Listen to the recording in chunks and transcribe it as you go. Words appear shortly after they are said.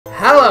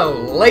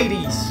Hello,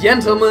 ladies,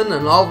 gentlemen,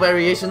 and all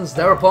variations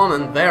thereupon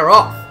and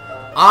thereof.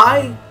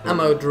 I am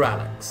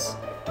Odralix,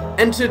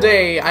 and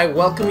today I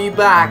welcome you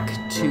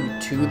back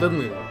to the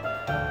Moon.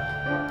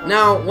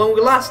 Now, when we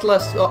last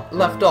left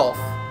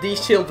off,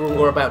 these children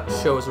were about to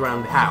show us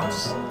around the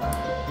house.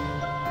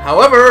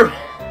 However,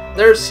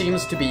 there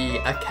seems to be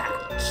a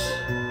catch.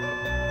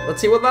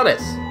 Let's see what that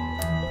is.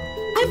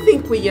 I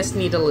think we just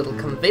need a little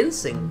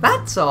convincing,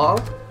 that's all.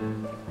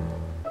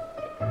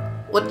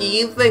 What do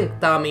you think,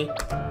 Tommy?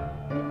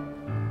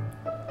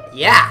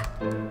 Yeah!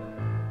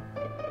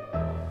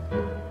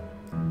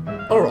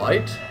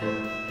 Alright,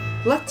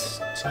 let's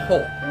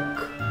talk.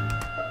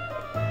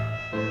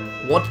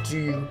 What do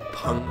you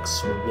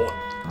punks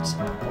want?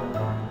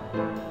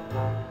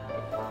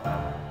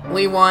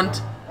 We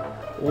want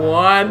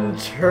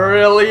 $1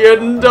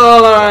 trillion!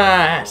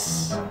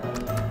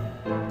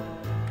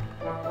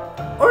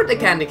 Or the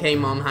candy cane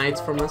Mom hides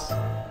from us.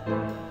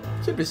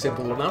 Should be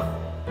simple enough.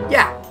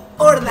 Yeah,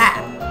 or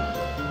that!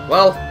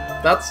 Well,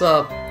 that's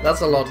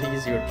a lot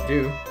easier to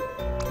do.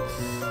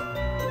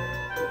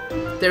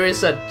 There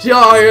is a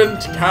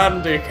giant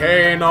candy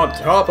cane on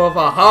top of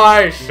a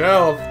high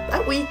shelf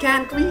that we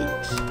can't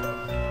reach.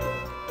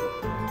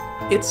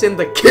 It's in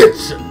the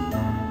kitchen.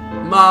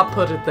 Ma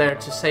put it there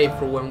to save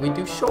for when we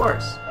do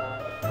chores.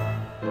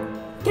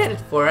 Get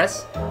it for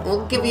us.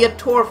 We'll give you a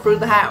tour through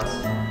the house.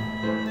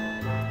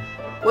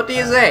 What do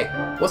you say?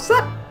 What's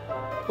that?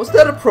 Was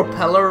that a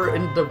propeller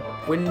in the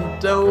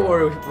window,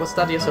 or was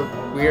that just a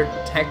weird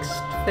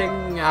text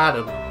thing? I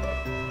don't know.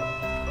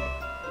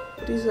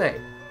 What do you say?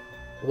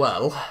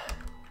 Well...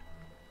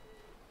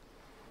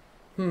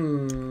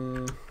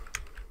 Well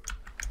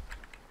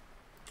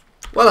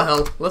the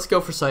hell, let's go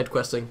for side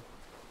questing.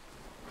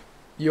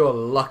 You're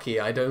lucky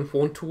I don't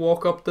want to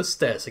walk up the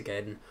stairs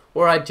again,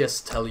 or I'd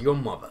just tell your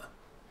mother.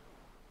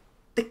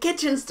 The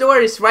kitchen's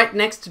door is right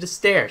next to the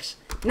stairs.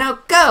 Now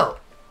go!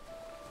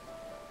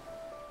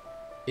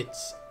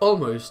 It's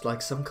almost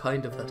like some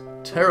kind of a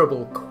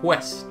terrible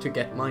quest to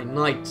get my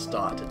night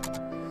started.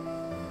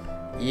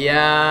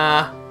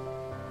 Yeah.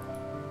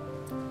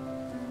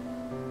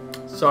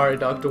 Sorry,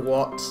 Dr.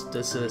 Watts,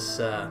 this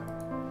is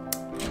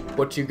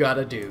what you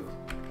gotta do.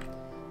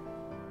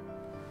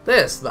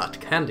 There's that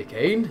candy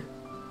cane.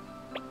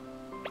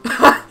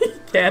 He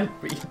can't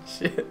reach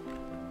it.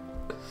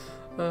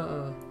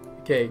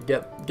 Okay,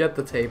 get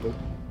the table.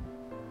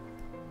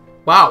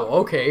 Wow,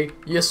 okay,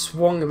 you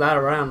swung that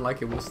around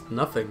like it was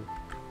nothing.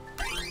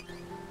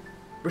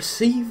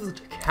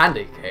 Received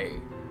candy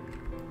cane.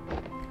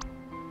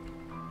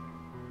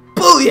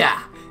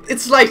 Booyah!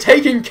 It's like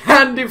taking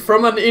candy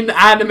from an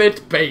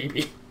inanimate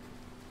baby.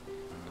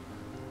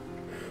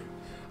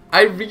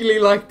 I really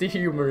like the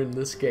humor in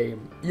this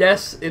game.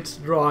 Yes, it's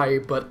dry,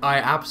 but I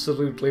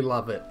absolutely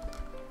love it.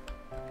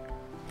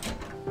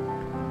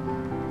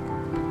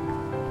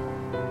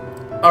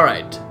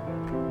 Alright.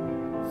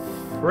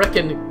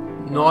 Frickin'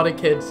 naughty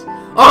kids.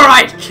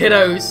 Alright,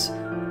 kiddos!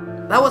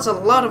 That was a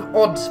lot of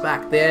odds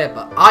back there,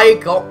 but I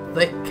got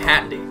the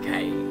candy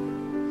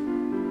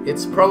cane.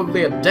 It's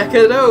probably a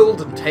decade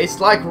old and tastes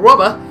like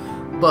rubber,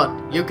 but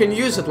you can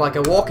use it like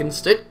a walking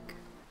stick.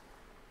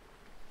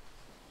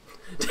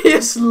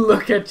 Just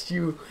look at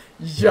you,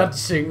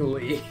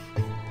 judgingly.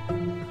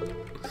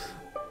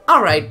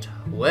 Alright,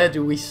 where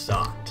do we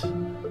start?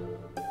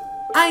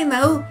 I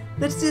know,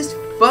 there's this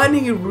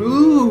funny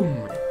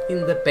room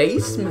in the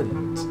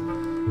basement.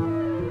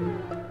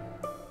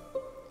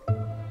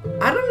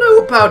 I don't know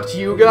about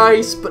you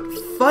guys, but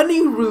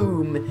funny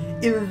room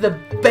in the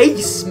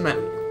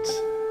basement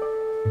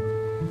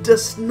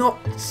does not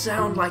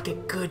sound like a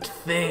good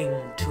thing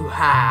to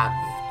have.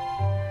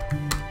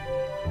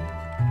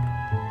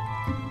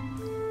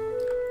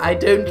 I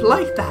don't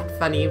like that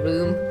funny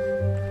room.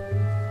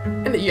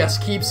 And it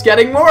just keeps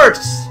getting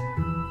worse.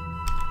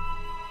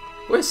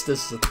 Where's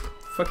this? A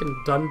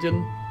fucking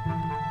dungeon?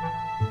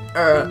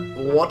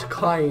 What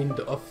kind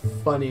of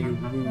funny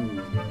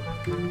room?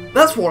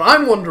 That's what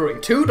I'm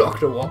wondering too,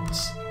 Dr.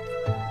 Watts.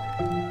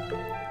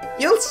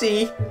 You'll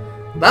see.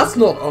 That's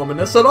not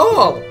ominous at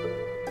all.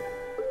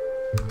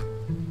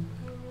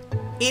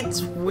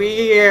 It's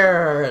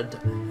weird.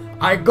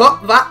 I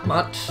got that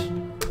much.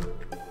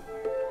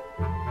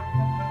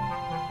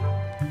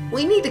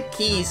 We need the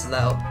keys,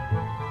 though.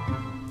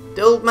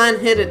 The old man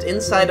hid it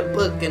inside a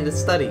book in the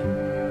study.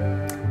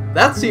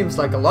 That seems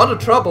like a lot of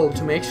trouble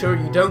to make sure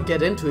you don't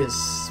get into his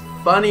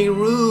funny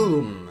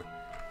room.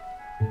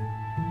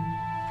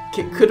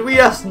 Could we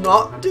just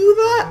not do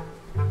that?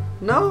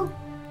 No?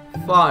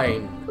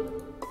 Fine.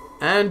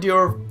 And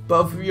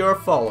both of you are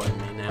following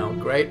me now.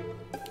 Great.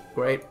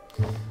 Great.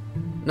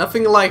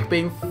 Nothing like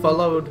being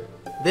followed.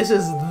 This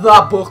is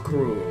the book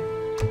room.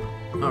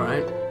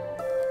 Alright.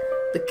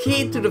 The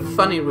key to the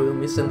funny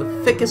room is in the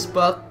thickest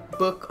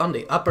book on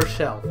the upper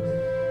shelf.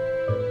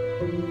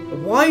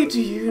 Why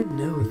do you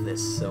know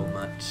this so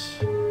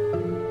much?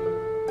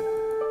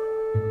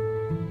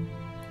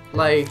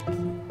 Like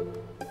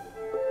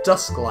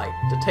Dusklight,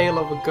 the tale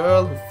of a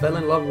girl who fell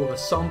in love with a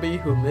zombie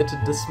who emitted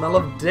the smell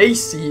of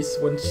daisies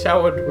when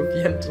showered with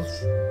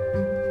yentles.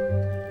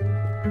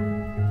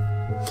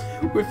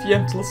 with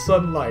gentle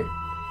sunlight.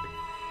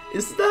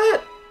 Is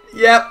that?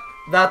 Yep,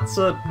 that's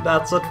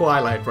a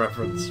Twilight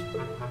reference.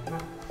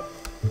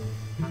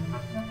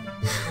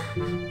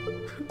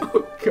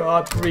 Oh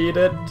God, read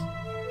it.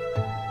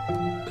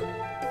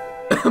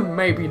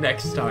 Maybe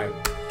next time.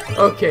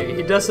 Okay,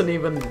 he doesn't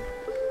even...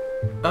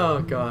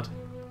 Oh God.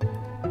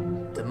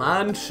 The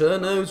man sure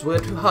knows where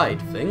to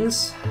hide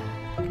things.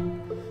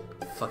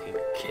 Fucking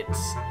kids.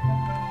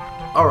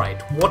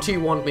 Alright, what do you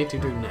want me to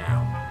do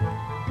now?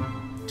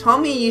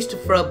 Tommy used to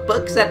throw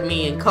books at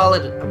me and call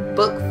it a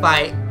book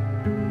fight.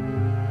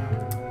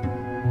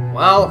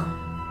 Well,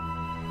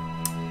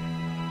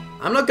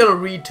 I'm not gonna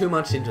read too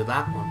much into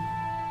that one.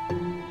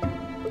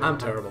 I'm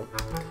terrible.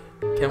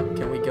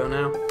 Can we go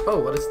now? Oh,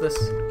 what is this?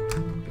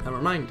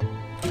 Never mind.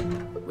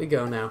 We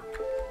go now.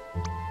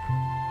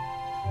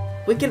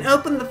 We can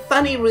open the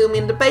funny room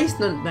in the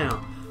basement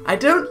now. I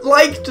don't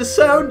like the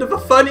sound of a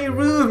funny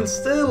room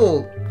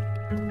still.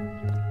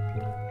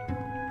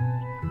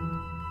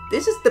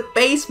 This is the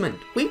basement.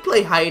 We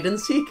play hide and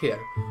seek here,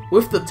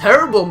 with the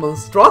terrible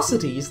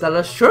monstrosities that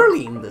are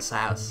surely in this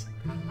house.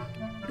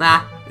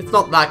 Nah, it's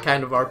not that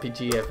kind of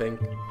RPG, I think.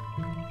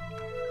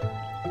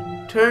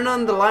 Turn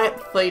on the light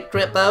if they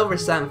trip over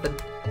something.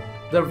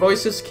 Their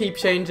voices keep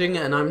changing,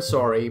 and I'm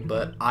sorry,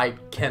 but I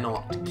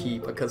cannot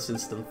keep a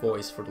consistent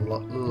voice for the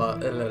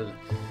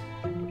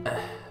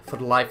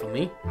life of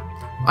me.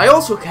 I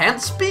also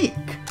can't speak.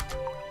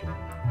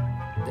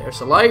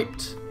 There's a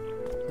light.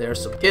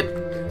 There's some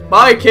kid.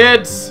 Bye,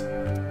 kids!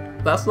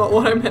 That's not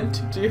what I meant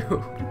to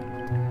do.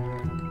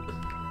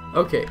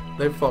 Okay,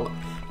 they follow.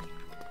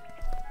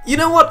 You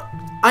know what?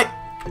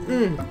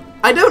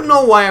 I don't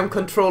know why I'm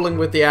controlling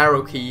with the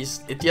arrow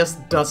keys. It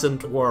just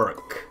doesn't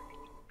work.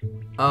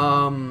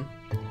 Or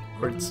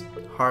it's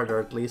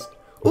harder at least.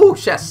 Ooh,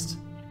 chest.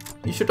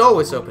 You should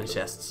always open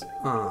chests.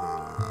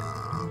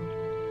 Aww.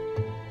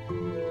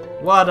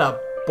 What a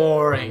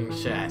boring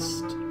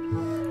chest.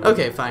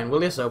 Okay, fine.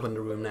 We'll just open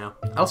the room now.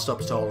 I'll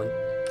stop stalling.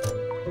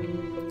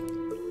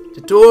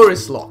 The door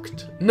is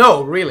locked.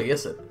 No, really,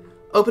 is it?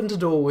 Open the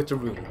door with the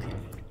room key.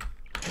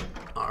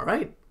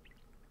 Alright.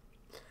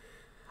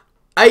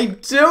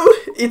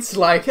 It's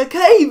like a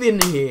cave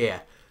in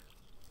here.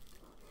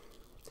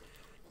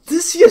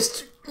 This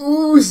just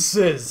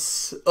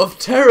oozes of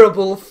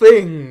terrible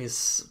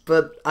things,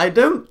 but I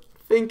don't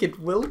think it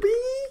will be.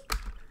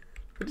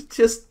 But it's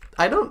just,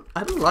 I don't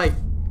like.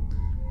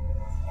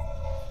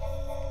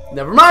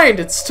 Never mind,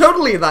 it's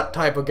totally that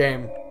type of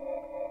game.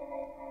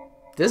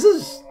 This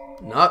is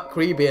not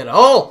creepy at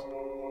all.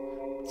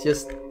 It's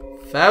just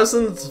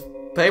thousands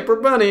of paper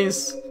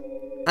bunnies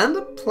and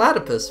a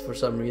platypus for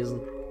some reason.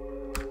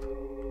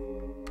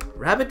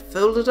 Rabbit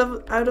folded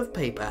out of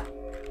paper.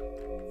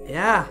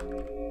 Yeah.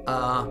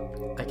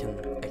 I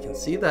can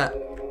see that.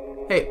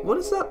 Hey, what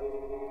is that?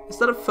 Is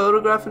that a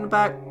photograph in the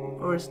back?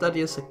 Or is that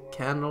just a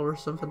candle or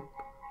something?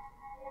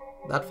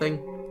 That thing?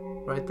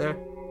 Right there?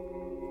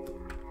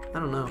 I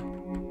don't know.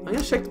 I'm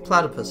gonna check the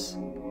platypus.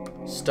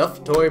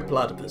 Stuffed toy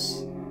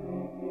platypus.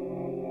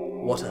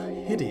 What a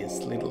hideous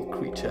little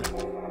creature.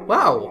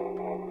 Wow.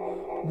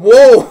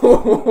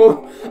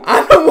 Whoa!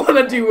 I don't want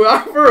to do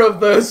either of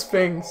those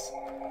things.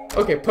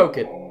 Okay, poke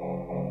it.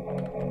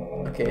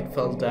 Okay, it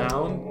fell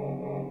down.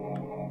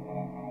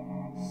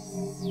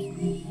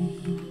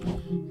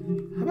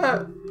 How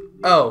about...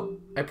 Oh,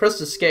 I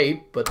pressed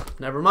escape, but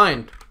never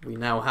mind. We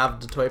now have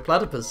the toy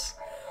platypus.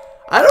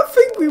 I don't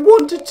think we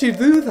wanted to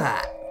do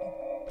that.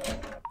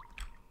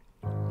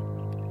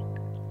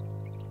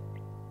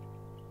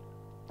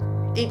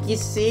 Did you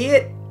see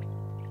it?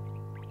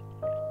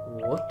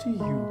 What do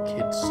you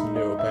kids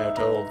know about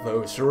all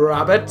those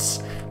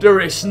rabbits? There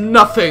is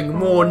nothing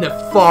more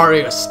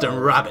nefarious than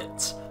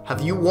rabbits.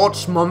 Have you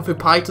watched Monty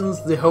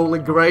Python's The Holy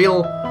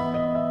Grail?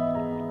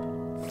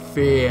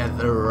 Fear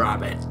the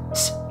rabbit.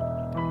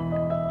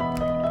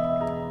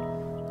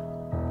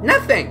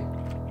 Nothing!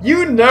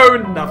 You know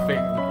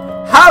nothing!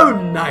 How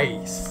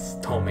nice,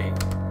 Tommy.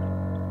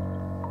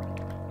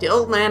 The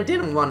old man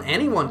didn't want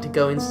anyone to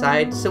go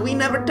inside, so we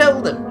never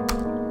told him.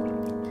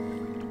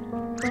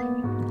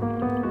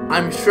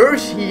 I'm sure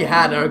she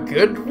had a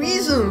good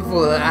reason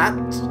for that.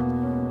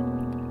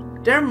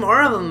 There are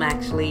more of them,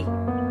 actually.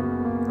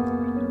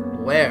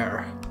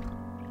 Where?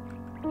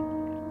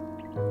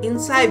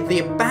 Inside the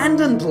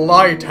abandoned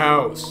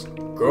lighthouse.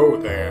 Go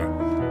there.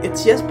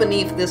 It's just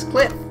beneath this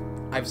cliff.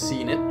 I've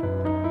seen it.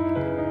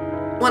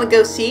 Wanna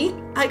go see?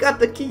 I got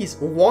the keys.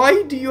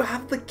 Why do you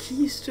have the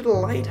keys to the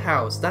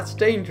lighthouse? That's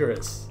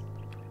dangerous.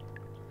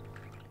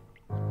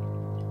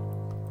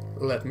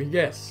 Let me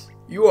guess.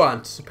 You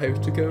aren't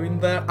supposed to go in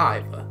there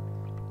either.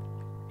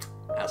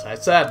 As I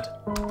said.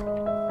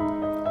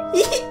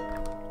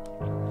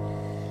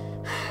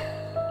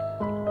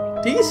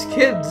 These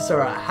kids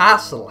are a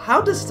hassle.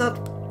 How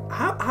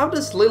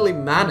does Lily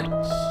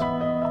manage?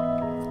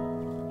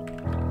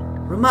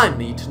 Remind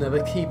me to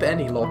never keep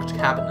any locked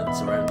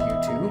cabinets around you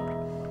two.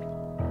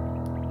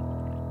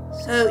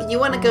 So, you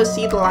want to go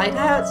see the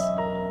lighthouse?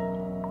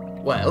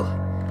 Well,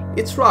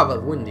 it's rather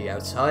windy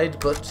outside,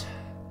 but...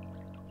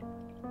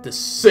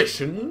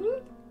 Decision?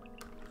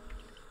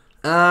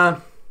 I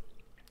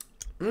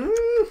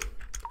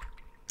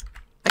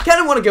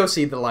kind of want to go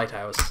see the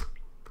lighthouse.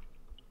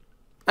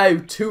 Oh,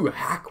 to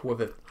heck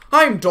with it.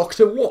 I'm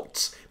Dr.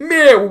 Watts.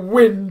 Mere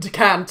wind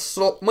can't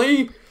stop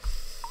me.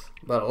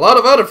 But a lot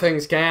of other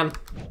things can.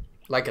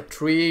 Like a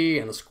tree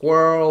and a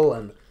squirrel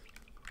and...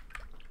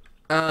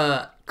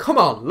 come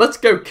on, let's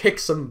go kick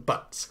some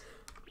butts.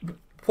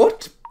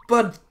 What?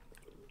 But...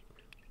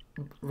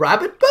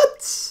 rabbit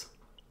butts?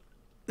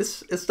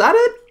 Is that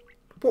it?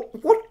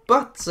 What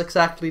butts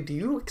exactly do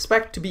you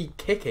expect to be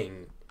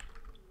kicking?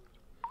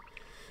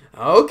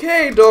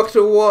 Okay,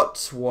 Dr.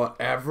 Watts,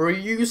 whatever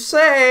you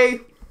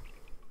say.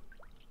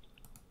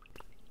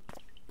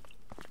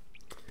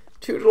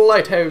 To the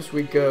lighthouse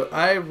we go.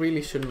 I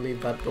really shouldn't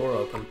leave that door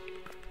open.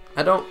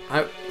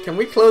 Can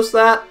we close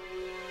that?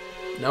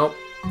 Nope.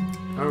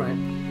 Alright.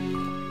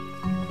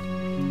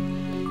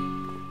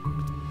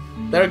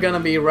 There are gonna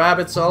be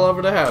rabbits all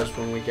over the house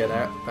when we get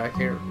out back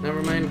here.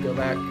 Never mind, go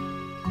back.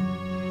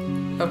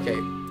 Okay.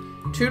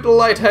 To the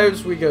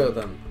lighthouse we go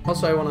then.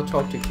 Also, I want to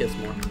talk to kids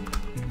more.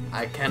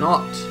 I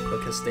cannot,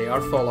 because they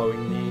are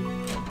following me.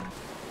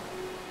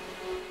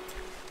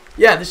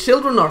 Yeah, the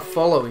children are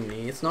following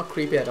me. It's not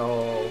creepy at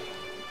all.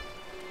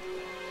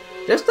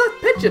 There's that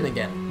pigeon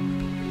again.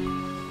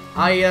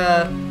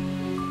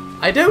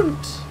 I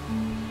don't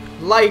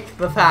like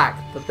the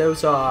fact that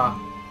those are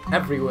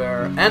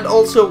everywhere and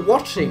also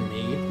watching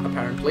me,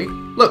 apparently.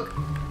 Look,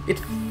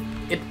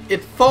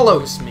 it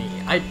follows me.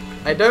 I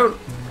don't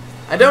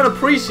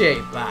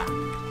appreciate that.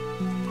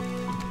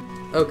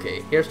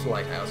 Okay, here's the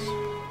lighthouse.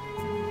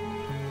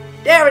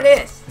 There it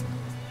is!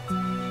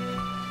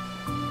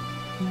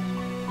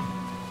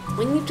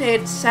 We need to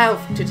head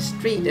south to the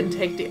street and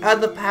take the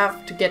other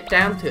path to get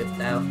down to it,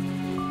 though.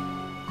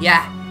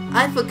 Yeah,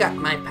 I forgot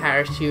my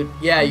parachute.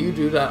 Yeah, you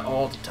do that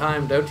all the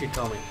time, don't you,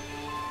 Tommy?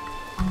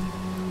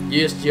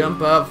 You just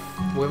jump off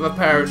with a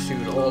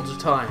parachute all the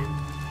time.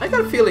 I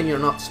got a feeling you're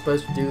not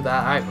supposed to do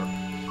that either.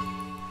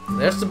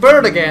 There's the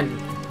bird again.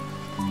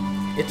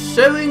 It's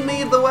showing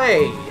me the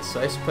way, so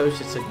I suppose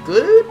it's a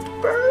good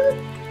bird?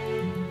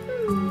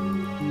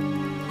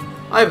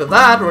 Either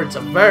that or it's a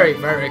very,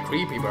 very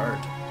creepy bird.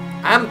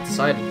 I haven't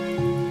decided.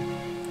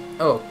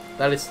 Oh,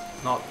 that is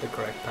not the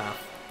correct path.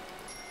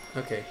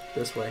 Okay,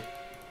 this way.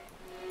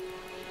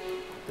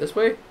 This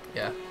way?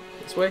 Yeah,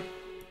 this way.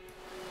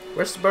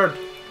 Where's the bird?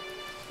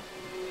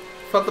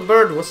 I thought the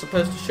bird was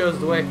supposed to show us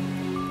the way.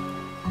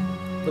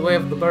 The way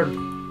of the bird.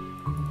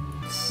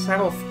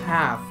 South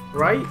path,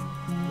 right?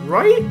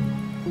 Right?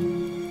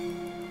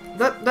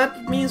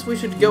 That means we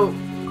should go.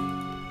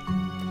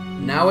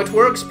 Now it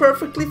works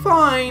perfectly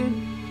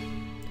fine.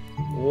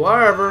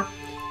 Wherever.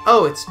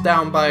 Oh, it's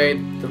down by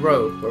the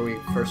road where we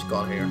first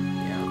got here.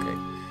 Yeah, okay.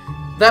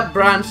 That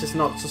branch is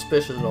not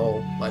suspicious at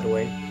all, by the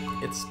way.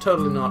 It's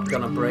totally not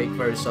gonna break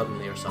very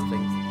suddenly or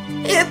something.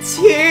 It's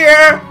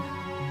here!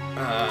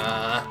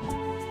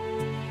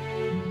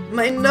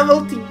 My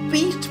novelty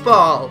beach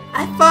ball!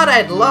 I thought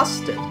I'd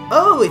lost it.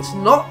 Oh, it's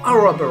not a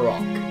rubber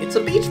rock. It's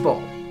a beach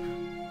ball.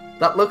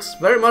 That looks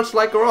very much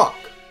like a rock.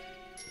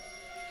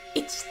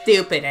 It's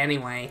stupid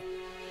anyway.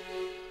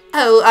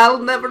 Oh, I'll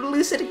never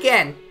lose it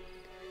again.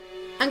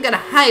 I'm gonna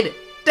hide it.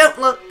 Don't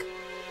look.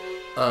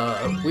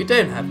 We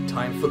don't have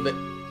time for that.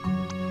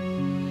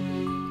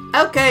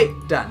 Okay,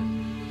 done.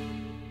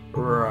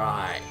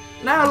 Right.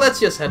 Now let's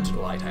just head to the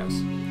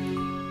lighthouse.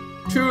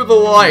 To the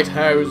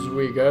lighthouse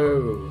we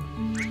go.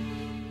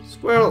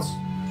 Squirrels.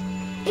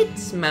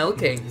 It's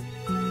smoking.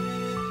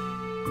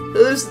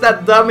 Who's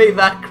that dummy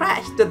that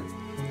crashed the...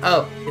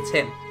 Oh, it's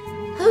him.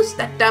 Who's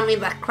that dummy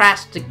that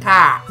crashed the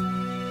car?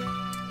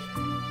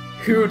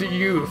 Who do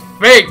you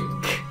think?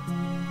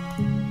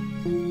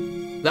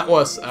 That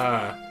was,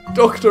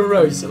 Dr.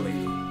 Rosalie.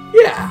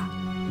 Yeah.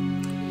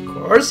 Of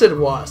course it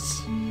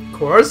was. Of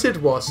course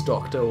it was,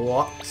 Dr.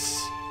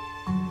 Watts.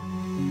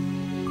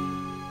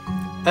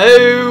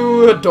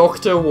 Oh,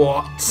 Dr.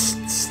 Watts.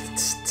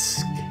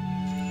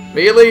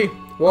 Really?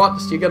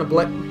 Watts, you gonna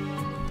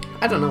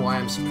I don't know why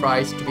I'm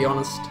surprised, to be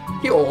honest.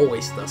 He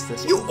always does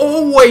this. You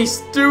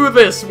always do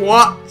this,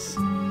 Watts!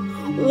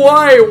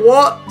 Why,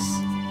 Watts?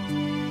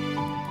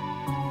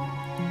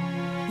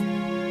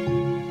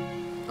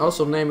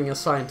 Also naming a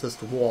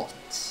scientist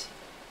Watts.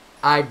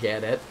 I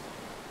get it.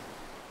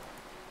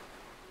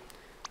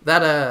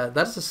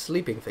 That's a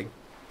sleeping thing.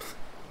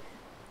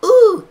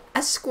 Ooh,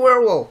 a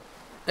squirrel.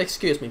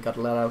 Excuse me,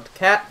 gotta let out the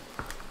cat.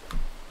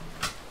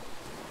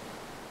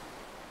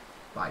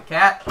 Bye,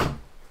 cat.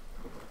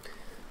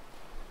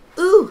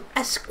 Ooh,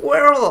 a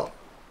squirrel.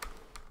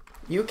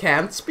 You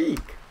can't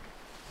speak.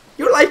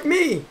 You're like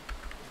me.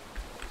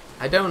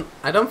 I don't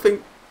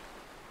think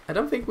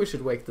we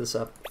should wake this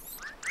up.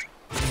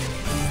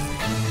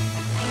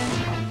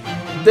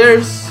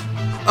 There's...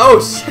 Oh,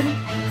 shit.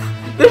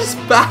 There's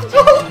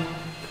battle?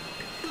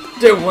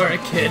 Don't worry,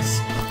 kids.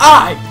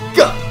 I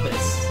got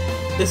this.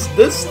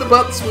 This the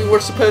butts we were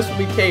supposed to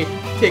be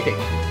kicking.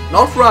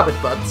 Not rabbit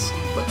butts,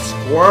 but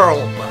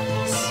squirrel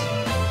butts.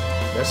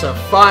 There's a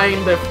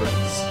fine difference.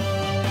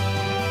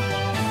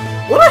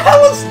 What the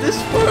hell is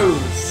this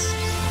pose?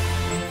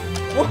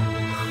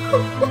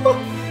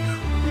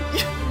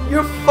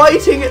 You're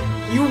fighting it.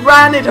 You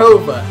ran it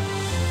over.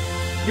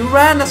 You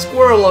ran a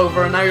squirrel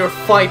over and now you're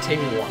fighting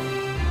one.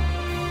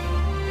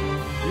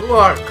 You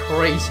are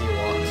crazy, what?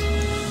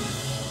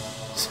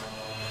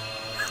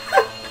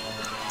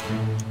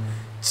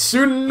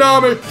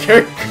 Tsunami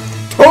kick!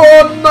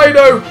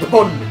 Tornado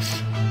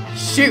punch!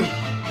 Shoot!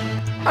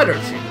 I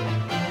don't shoot.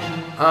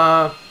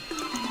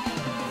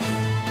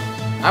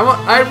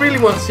 I really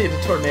want to see the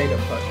tornado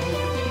punch.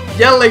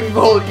 Yelling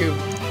volume.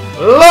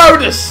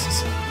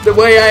 Loudest! The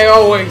way I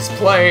always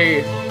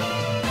play.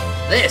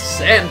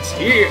 This ends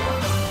here.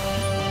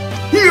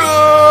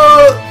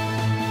 Yeah!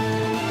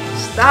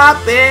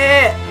 Stop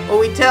it! Or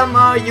we tell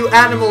Ma you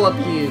animal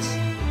abuse.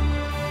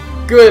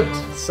 Good,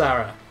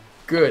 Sarah.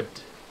 Good.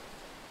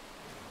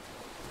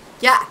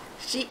 Yeah,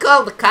 she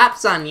called the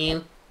cops on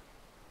you.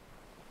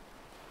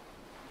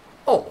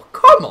 Oh,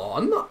 come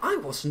on. I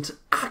wasn't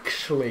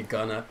actually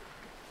gonna.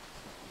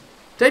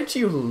 Don't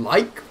you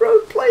like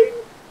role-playing?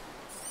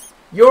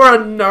 You're a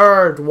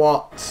nerd,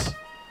 Watts.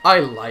 I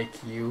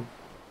like you.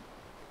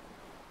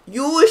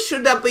 You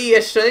should be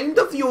ashamed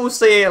of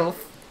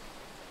yourself.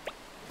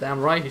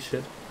 Damn right you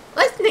should.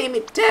 Let's name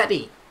it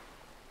Teddy.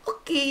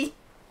 Okay.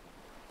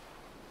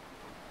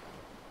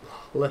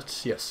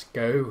 Let's just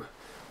go.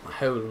 My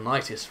whole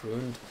night is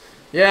ruined.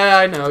 Yeah,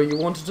 I know, you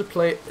wanted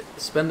to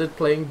spend it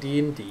playing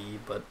D&D,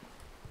 but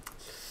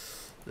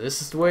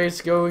this is the way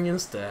it's going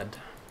instead.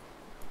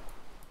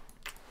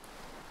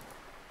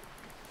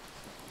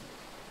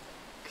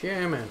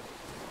 Okay, man.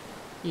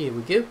 Here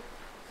we go.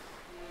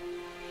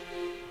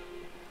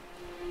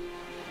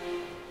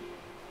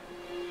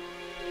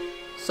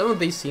 Some of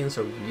these scenes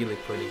are really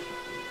pretty.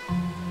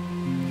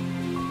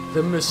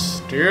 The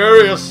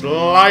mysterious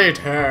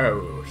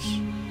lighthouse.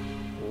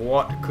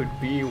 What could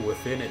be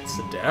within its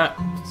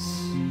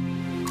depths?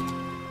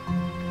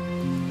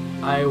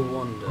 I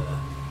wonder.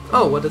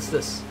 Oh, what is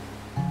this?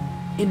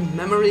 In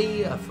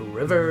memory of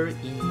River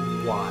E.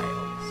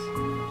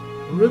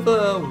 Wiles.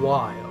 River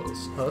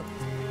Wiles, huh?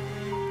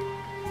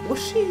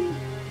 Was she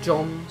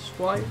John's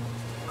wife?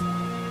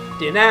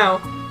 Dear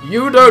now,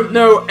 you don't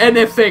know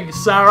anything,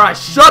 Sarah.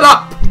 Shut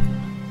up!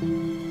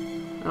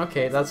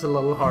 Okay, that's a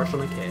little harsh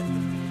on a kid.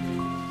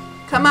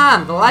 Come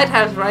on, the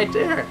lighthouse right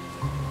there.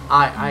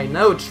 I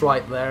know it's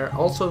right there.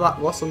 Also, that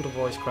wasn't a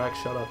voice crack.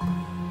 Shut up.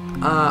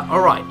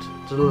 Alright.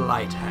 The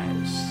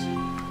lighthouse.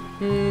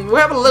 We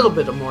have a little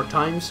bit of more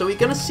time, so we're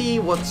gonna see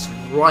what's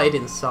right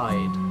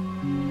inside.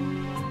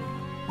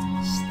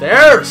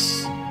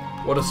 Stairs!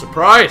 What a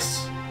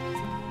surprise!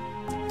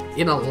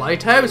 In a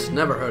lighthouse?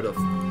 Never heard of.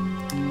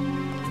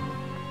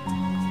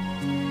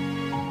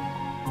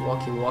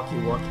 Walkie, walkie,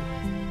 walkie.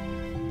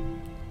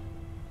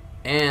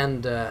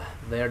 And,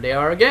 there they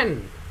are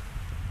again.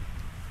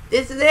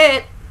 This is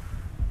it.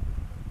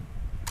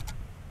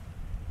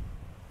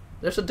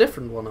 There's a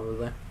different one over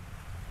there.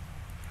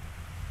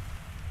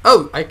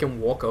 Oh, I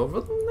can walk over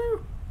them now?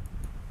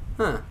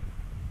 Huh.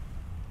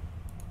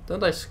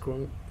 Don't I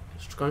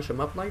scrunch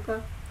them up like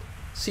that?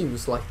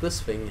 Seems like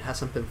this thing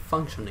hasn't been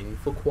functioning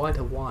for quite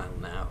a while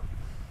now.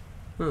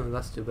 Oh,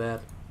 that's too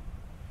bad.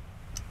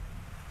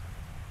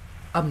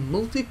 A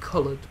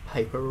multicolored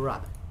paper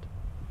rabbit.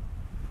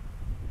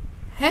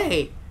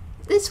 Hey,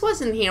 this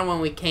wasn't here when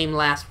we came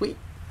last week.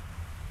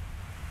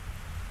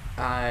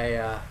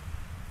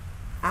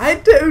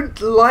 I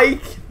don't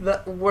like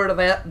where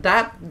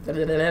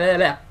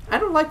I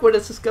don't like where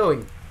this is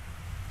going.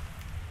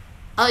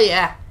 Oh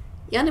yeah,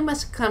 Yanni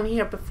must have come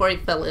here before he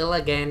fell ill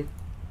again.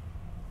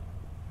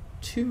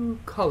 2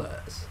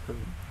 colors.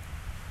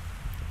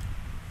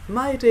 Am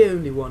I the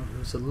only one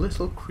who's a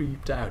little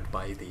creeped out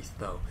by these,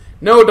 though?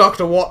 No,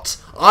 Dr.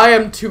 Watts, I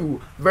am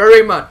too.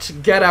 Very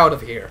much. Get out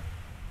of here.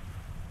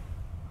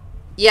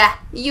 Yeah,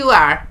 you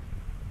are.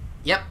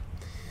 Yep.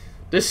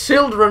 The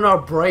children are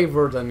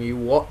braver than you,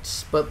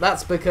 Watts, but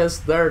that's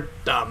because they're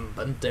dumb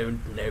and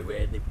don't know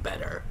any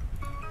better.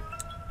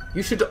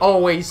 You should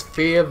always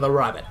fear the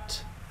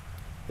rabbit.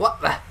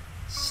 What the?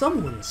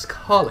 Someone's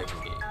calling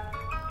me.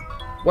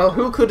 Well,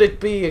 who could it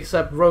be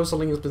except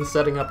Rosalind's been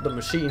setting up the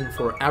machine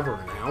forever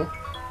now?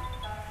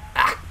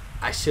 Ah,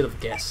 I should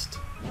have guessed.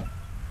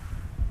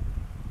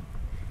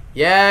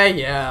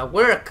 Yeah,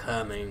 we're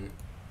coming.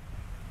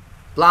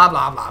 Blah,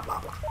 blah, blah, blah,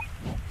 blah.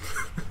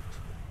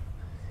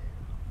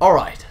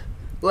 Alright,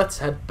 let's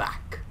head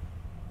back.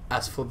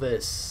 As for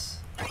this...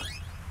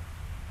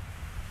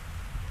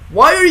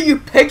 Why are you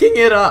picking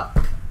it up?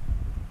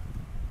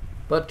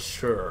 But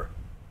sure.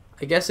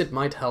 I guess it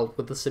might help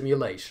with the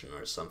simulation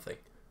or something.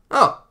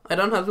 Oh, I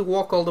don't have to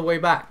walk all the way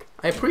back.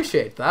 I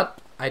appreciate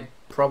that. I'd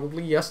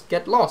probably just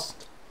get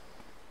lost.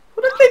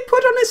 What did they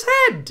put on his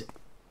head?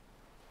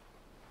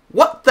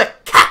 What the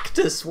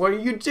cactus were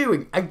you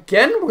doing?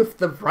 Again with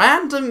the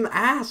random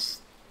ass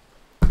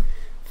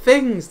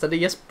things that he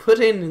just put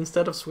in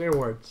instead of swear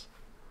words.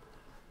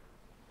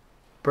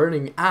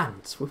 Burning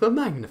ants with a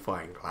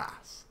magnifying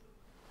glass.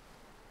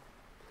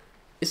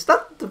 Is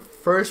that the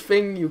first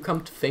thing you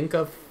come to think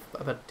of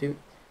about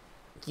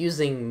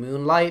using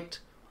moonlight?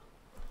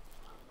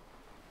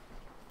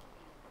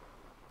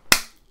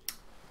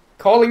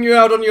 Calling you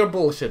out on your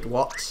bullshit,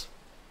 what?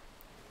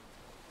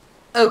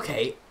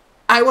 Okay,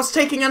 I was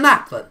taking a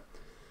nap then.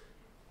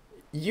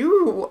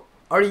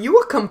 Are you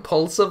a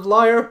compulsive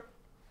liar?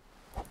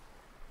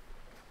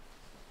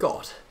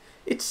 God,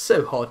 it's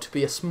so hard to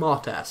be a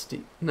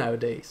smartass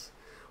nowadays.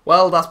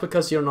 Well, that's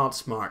because you're not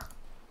smart.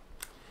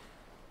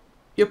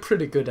 You're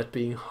pretty good at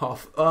being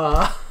half...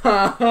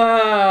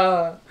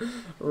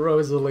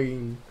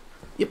 Rosaline.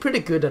 You're pretty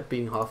good at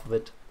being half of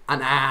it.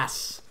 An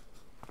ass.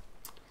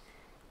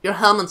 Your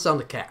helmet's on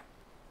the couch.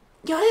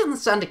 Your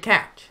helmet's on the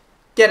couch.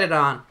 Get it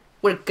on.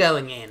 We're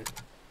going in.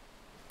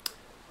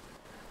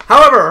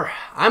 However,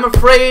 I'm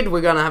afraid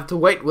we're gonna have to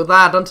wait with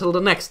that until the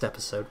next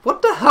episode.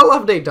 What the hell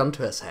have they done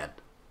to his head?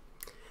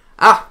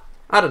 I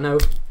don't know.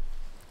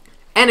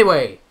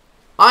 Anyway,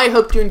 I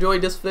hope you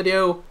enjoyed this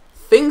video.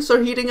 Things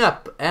are heating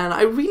up, and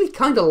I really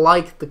kinda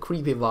like the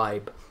creepy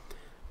vibe.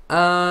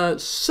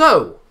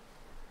 So,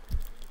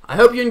 I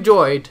hope you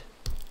enjoyed.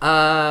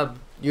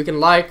 You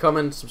can like,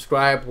 comment,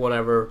 subscribe,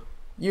 whatever.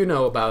 You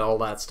know about all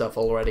that stuff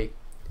already.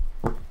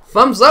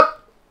 Thumbs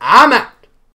up, I'm out!